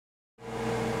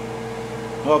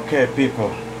Okay,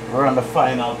 people, we're on the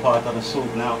final part of the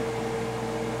soup now.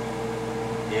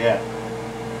 Yeah.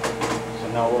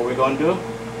 So now what we're gonna do,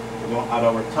 we're gonna add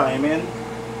our thyme in.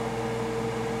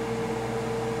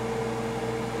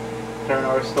 Turn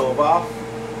our stove off.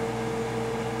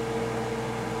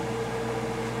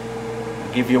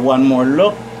 Give you one more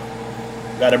look.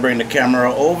 Gotta bring the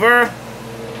camera over.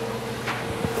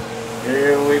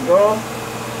 Here we go.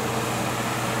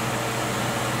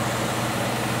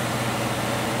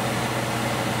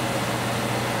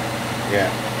 Yeah,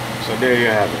 so there you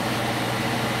have it.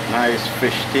 Nice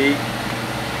fish tea.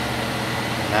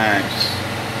 Nice.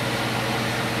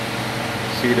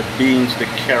 See the beans, the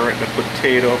carrot, the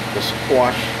potato, the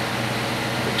squash,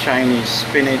 the Chinese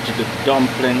spinach, the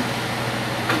dumpling.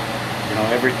 You know,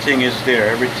 everything is there.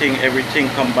 Everything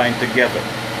combined together.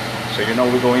 So you know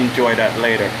we're going to enjoy that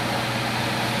later.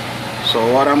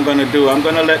 So what I'm going to do, I'm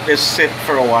going to let this sit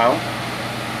for a while.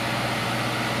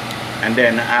 And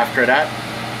then after that,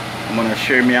 I'm going to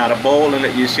share me out a bowl and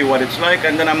let you see what it's like.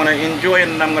 And then I'm going to enjoy it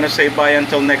and I'm going to say bye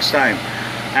until next time.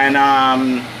 And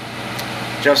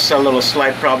just a little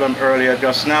slight problem earlier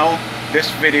just now.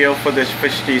 This video for this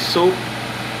fish tea soup,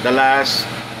 the last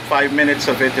 5 minutes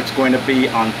of it, it's going to be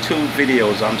on 2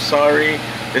 videos. I'm sorry.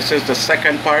 This is the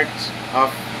second part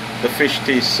of the fish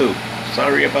tea soup.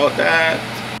 Sorry about that.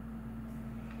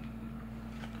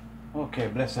 Okay,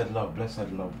 blessed love,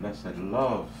 blessed love, blessed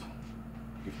love.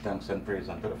 Give thanks and praise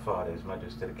unto the Father, His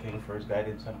Majesty the King, for His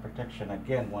guidance and protection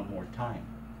again one more time.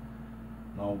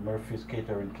 Now Murphy's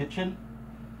Catering Kitchen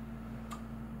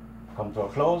come to a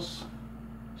close.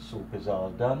 Soup is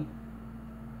all done.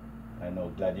 I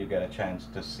know, glad you get a chance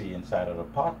to see inside of the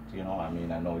pot. You know, I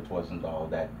mean, I know it wasn't all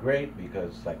that great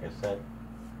because, like I said,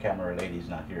 camera lady's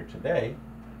not here today.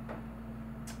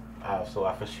 So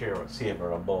I have to save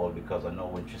her a bowl because I know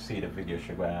when she see the video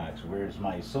she's going to ask, where's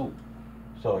my soup?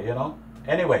 So, you know,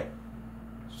 anyway,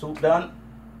 soup done.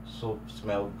 Soup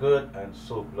smell good and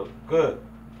soup look good.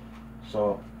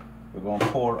 So we're going to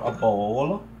pour a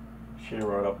bowl,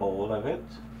 share out a bowl of it.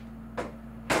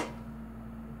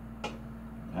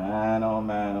 And oh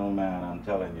man, I'm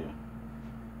telling you,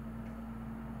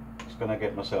 just gonna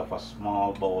get myself a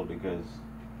small bowl because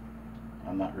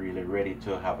I'm not really ready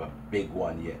to have a big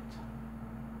one yet.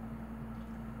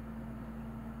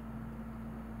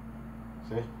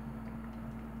 See?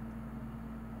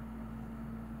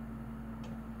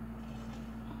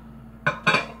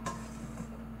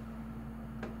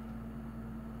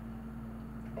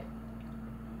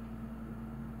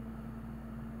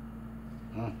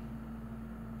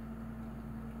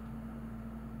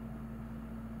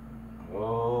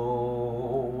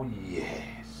 Oh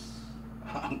yes,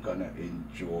 I'm gonna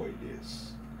enjoy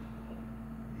this.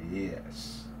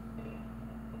 Yes.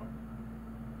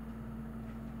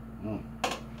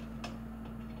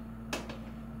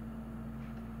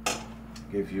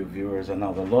 Give you viewers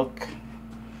another look.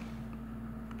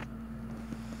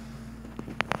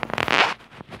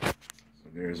 So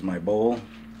there's my bowl.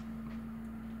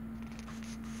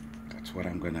 That's what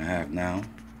I'm gonna have now.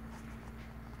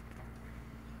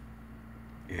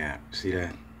 Yeah, see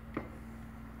that?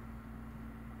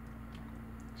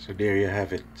 So there you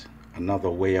have it. Another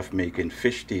way of making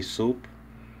fish tea soup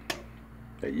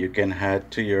that you can add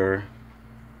to your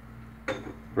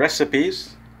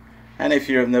recipes. And if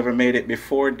you have never made it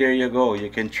before, there you go. You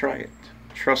can try it.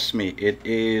 Trust me, it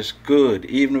is good.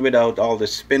 Even without all the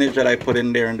spinach that I put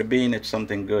in there and the bean, it's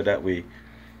something good that we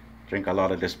drink a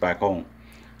lot of this back home.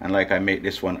 And like I made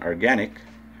this one organic,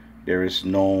 there is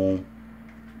no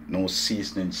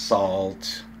seasoning,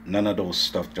 salt, none of those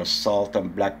stuff, just salt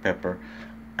and black pepper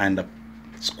and the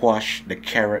squash, the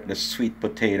carrot, the sweet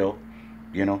potato,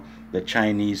 you know, the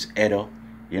Chinese edo,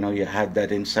 you know, you had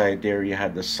that inside there. You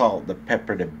had the salt, the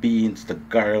pepper, the beans, the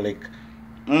garlic.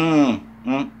 I'm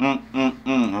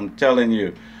telling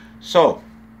you. So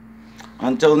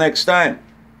until next time,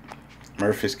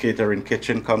 Murphy's Catering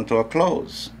Kitchen come to a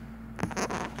close.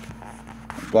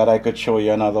 Glad I could show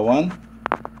you another one.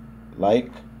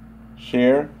 Like,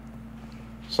 share,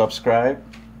 subscribe.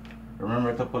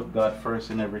 Remember to put God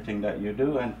first in everything that you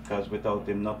do, and because without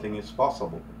Him nothing is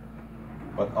possible.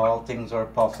 But all things are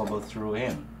possible through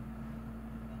Him.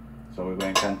 So we're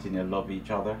going to continue to love each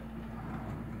other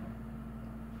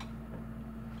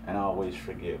and always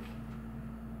forgive.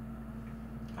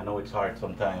 I know it's hard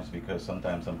sometimes because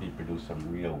sometimes some people do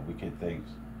some real wicked things.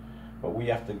 But we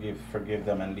have to forgive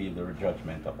them and leave the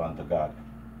judgment upon to God.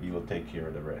 He will take care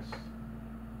of the rest.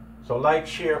 So like,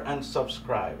 share, and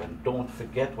subscribe. And don't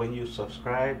forget, when you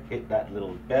subscribe, hit that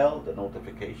little bell, the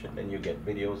notification, then you get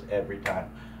videos every time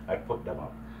I put them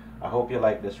up. I hope you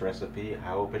like this recipe. I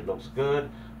hope it looks good.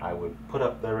 I will put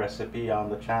up the recipe on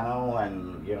the channel,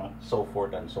 and you know, so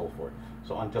forth and so forth.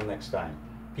 So until next time,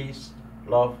 peace,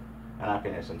 love, and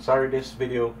happiness. And sorry this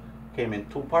video came in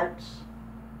 2 parts.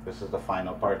 This is the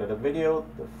final part of the video.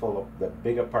 The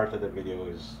bigger part of the video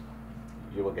is,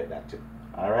 you will get that too.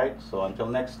 All right, so until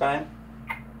next time,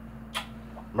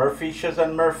 Murphicious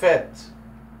and Murfette,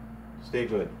 stay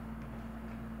good.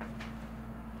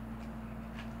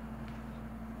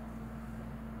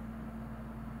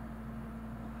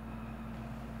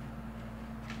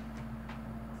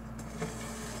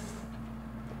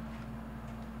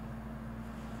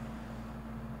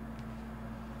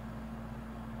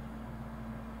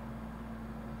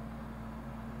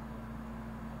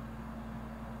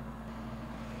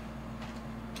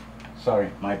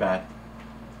 Sorry, my bad.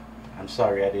 I'm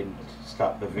sorry I didn't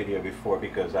stop the video before,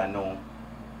 because I know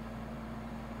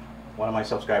one of my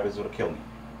subscribers would kill me.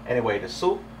 Anyway, the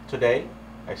soup today,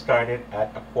 I started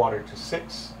at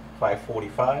 5:45,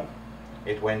 5:45.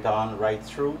 It went on right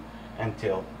through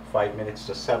until 5 minutes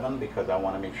to 7, because I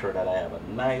want to make sure that I have a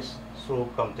nice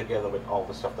soup come together with all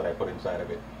the stuff that I put inside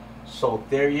of it. So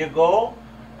there you go,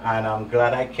 and I'm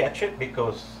glad I catch it,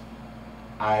 because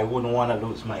I wouldn't want to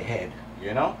lose my head,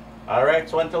 you know. All right,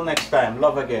 so until next time,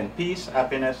 love again, peace,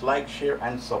 happiness, like, share,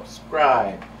 and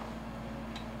subscribe.